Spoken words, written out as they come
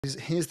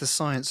Here's the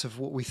science of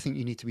what we think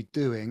you need to be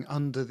doing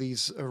under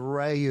these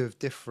array of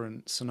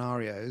different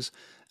scenarios.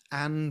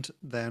 And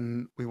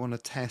then we want to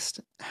test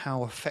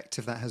how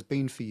effective that has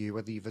been for you,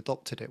 whether you've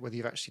adopted it, whether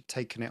you've actually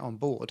taken it on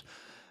board.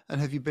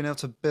 And have you been able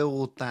to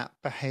build that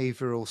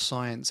behavioral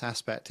science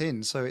aspect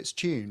in so it's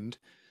tuned,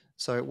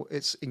 so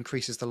it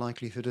increases the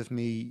likelihood of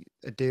me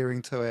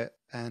adhering to it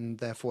and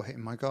therefore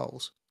hitting my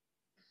goals?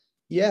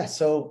 Yeah,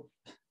 so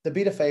the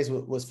beta phase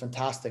was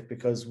fantastic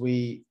because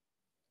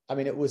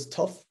it was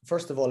tough.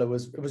 First of all, it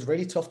was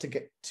really tough to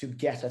get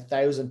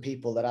 1,000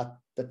 people that at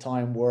the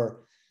time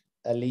were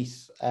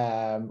elite,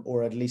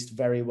 or at least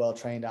very well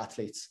trained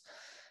athletes.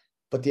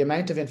 But the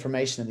amount of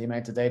information and the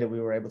amount of data we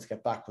were able to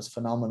get back was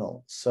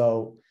phenomenal.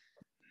 So,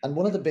 and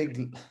one of the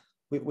big,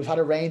 we've had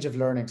a range of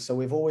learnings. So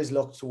we've always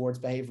looked towards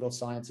behavioral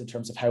science in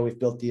terms of how we've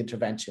built the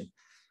intervention.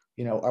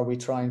 Are we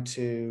trying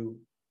to,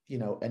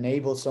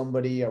 enable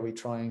somebody? Are we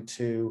trying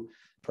to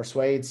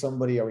persuade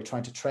somebody? Are we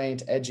trying to train,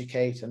 to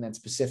educate? And then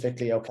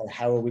specifically, okay,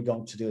 how are we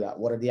going to do that?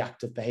 What are the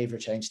active behavior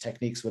change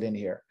techniques within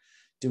here?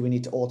 Do we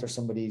need to alter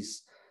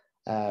somebody's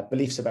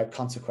beliefs about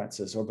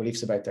consequences or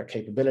beliefs about their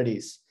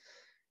capabilities?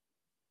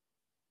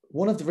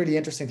 One of the really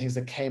interesting things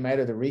that came out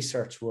of the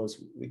research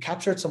was we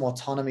captured some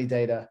autonomy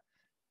data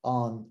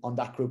on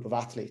that group of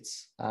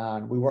athletes.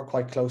 And we worked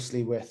quite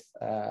closely with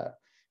a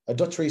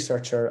Dutch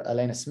researcher,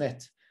 Elena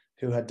Smith,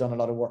 who had done a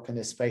lot of work in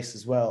this space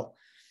as well.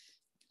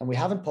 And we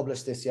haven't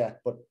published this yet,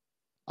 but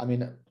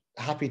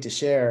happy to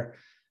share.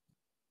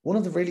 One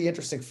of the really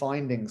interesting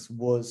findings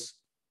was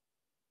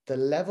the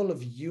level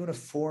of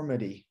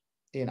uniformity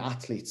in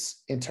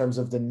athletes in terms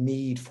of the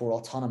need for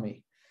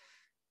autonomy.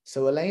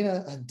 So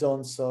Elena had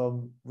done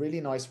some really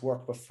nice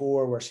work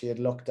before where she had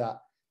looked at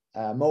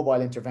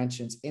mobile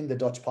interventions in the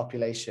Dutch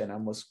population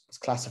and was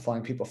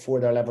classifying people for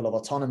their level of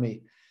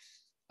autonomy.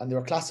 And they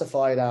were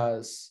classified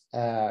as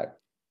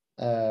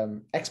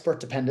expert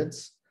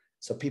dependents.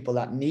 So people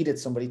that needed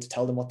somebody to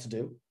tell them what to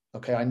do.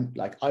 Okay,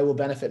 I will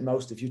benefit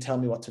most if you tell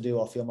me what to do.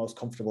 I'll feel most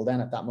comfortable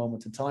then at that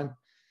moment in time.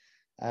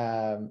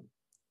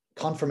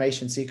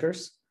 Confirmation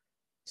seekers.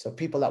 So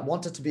people that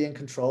wanted to be in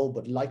control,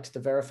 but liked the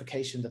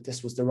verification that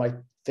this was the right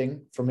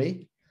thing for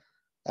me.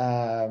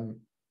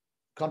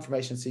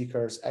 Confirmation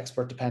seekers,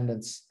 expert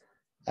dependents.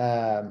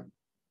 And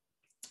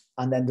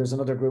then there's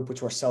another group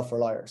which were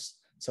self-reliers.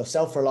 So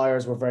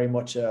self-reliers were very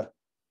much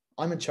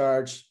I'm in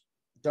charge,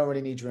 don't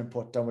really need your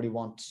input, don't really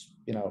want,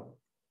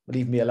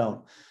 leave me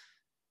alone.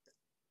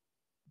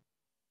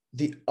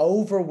 The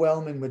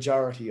overwhelming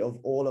majority of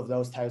all of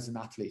those 1,000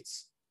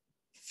 athletes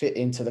fit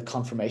into the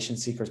confirmation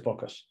seekers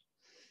bucket.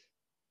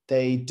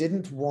 They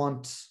didn't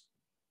want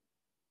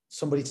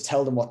somebody to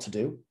tell them what to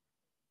do.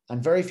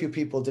 And very few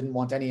people didn't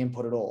want any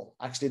input at all.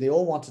 Actually, they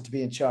all wanted to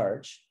be in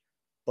charge,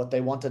 but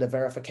they wanted a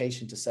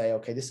verification to say,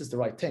 okay, this is the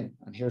right thing.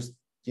 And here's,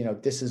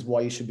 this is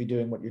why you should be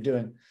doing what you're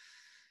doing.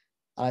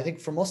 And I think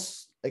from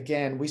us,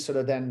 again, we sort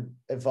of then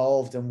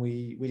evolved and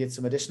we did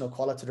some additional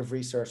qualitative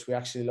research. We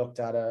actually looked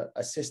at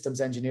a systems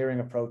engineering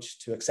approach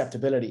to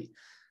acceptability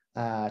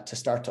to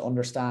start to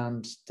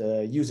understand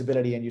the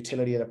usability and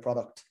utility of the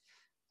product,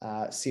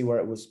 see where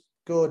it was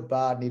good,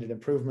 bad, needed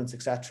improvements,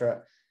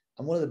 etc.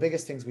 And one of the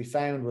biggest things we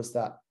found was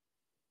that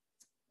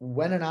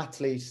when an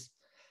athlete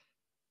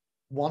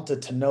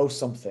wanted to know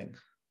something,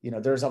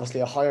 there's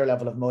obviously a higher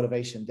level of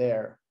motivation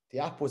there. The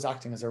app was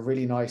acting as a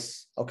really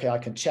nice, okay, I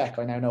can check,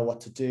 I now know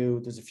what to do.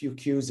 There's a few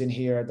cues in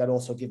here that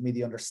also give me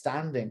the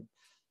understanding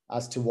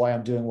as to why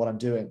I'm doing what I'm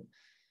doing.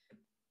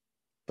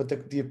 But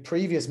the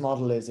previous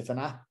model is if an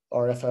app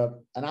or if an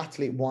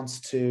athlete wants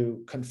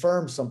to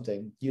confirm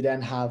something, you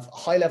then have a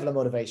high level of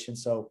motivation.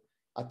 So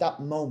at that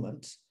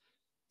moment,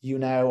 you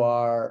now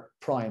are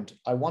primed.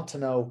 I want to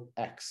know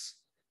X.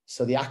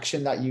 So the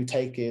action that you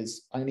take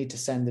is, I need to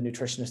send the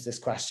nutritionist this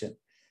question.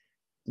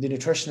 The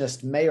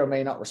nutritionist may or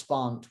may not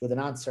respond with an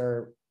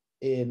answer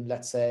in,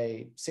 let's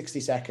say, 60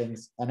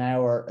 seconds, an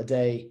hour, a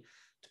day,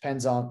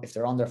 depends on if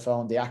they're on their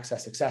phone, the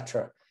access,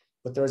 etc.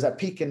 But there is a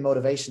peak in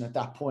motivation at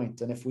that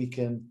point. And if we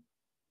can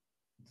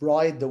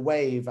ride the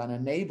wave and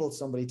enable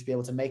somebody to be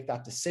able to make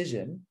that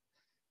decision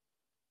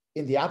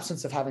in the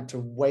absence of having to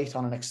wait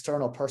on an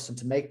external person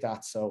to make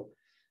that. So,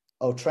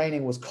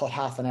 training was cut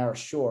half an hour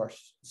short,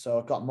 so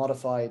it got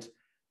modified.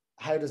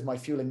 How does my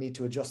fueling need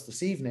to adjust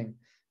this evening?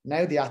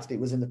 Now the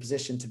athlete was in the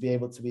position to be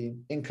able to be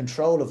in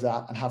control of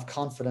that and have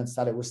confidence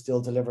that it was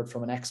still delivered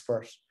from an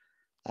expert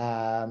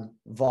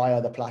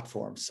via the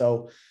platform.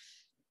 So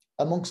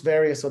amongst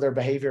various other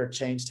behavior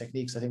change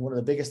techniques, I think one of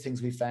the biggest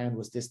things we found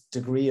was this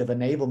degree of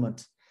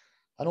enablement.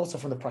 And also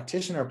from the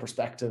practitioner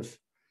perspective,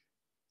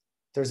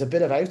 there's a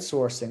bit of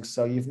outsourcing.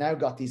 So you've now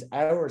got these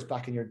hours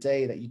back in your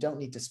day that you don't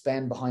need to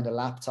spend behind a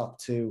laptop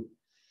to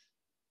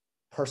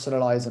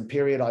personalize and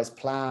periodize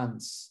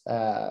plans,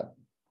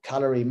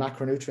 calorie,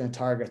 macronutrient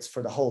targets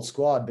for the whole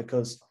squad.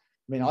 Because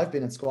I've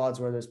been in squads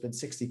where there's been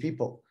 60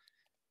 people,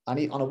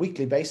 and on a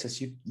weekly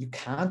basis, you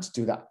can't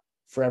do that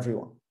for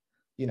everyone.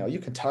 You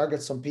can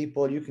target some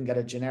people, you can get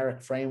a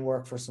generic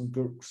framework for some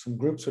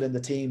groups within the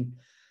team.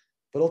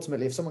 But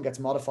ultimately, if someone gets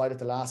modified at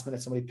the last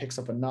minute, somebody picks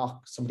up a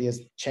knock, somebody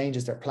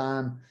changes their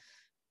plan,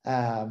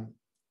 Now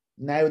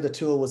the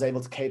tool was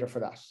able to cater for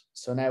that.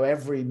 So now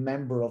every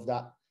member of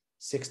that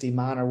 60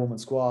 man or woman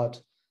squad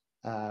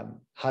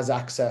has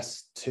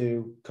access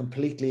to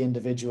completely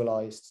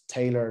individualized,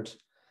 tailored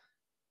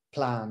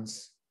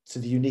plans to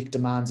the unique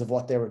demands of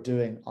what they were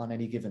doing on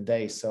any given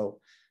day.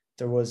 So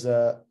there was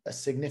a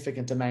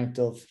significant amount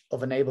of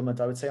enablement,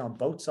 I would say, on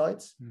both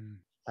sides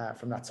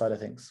from that side of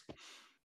things.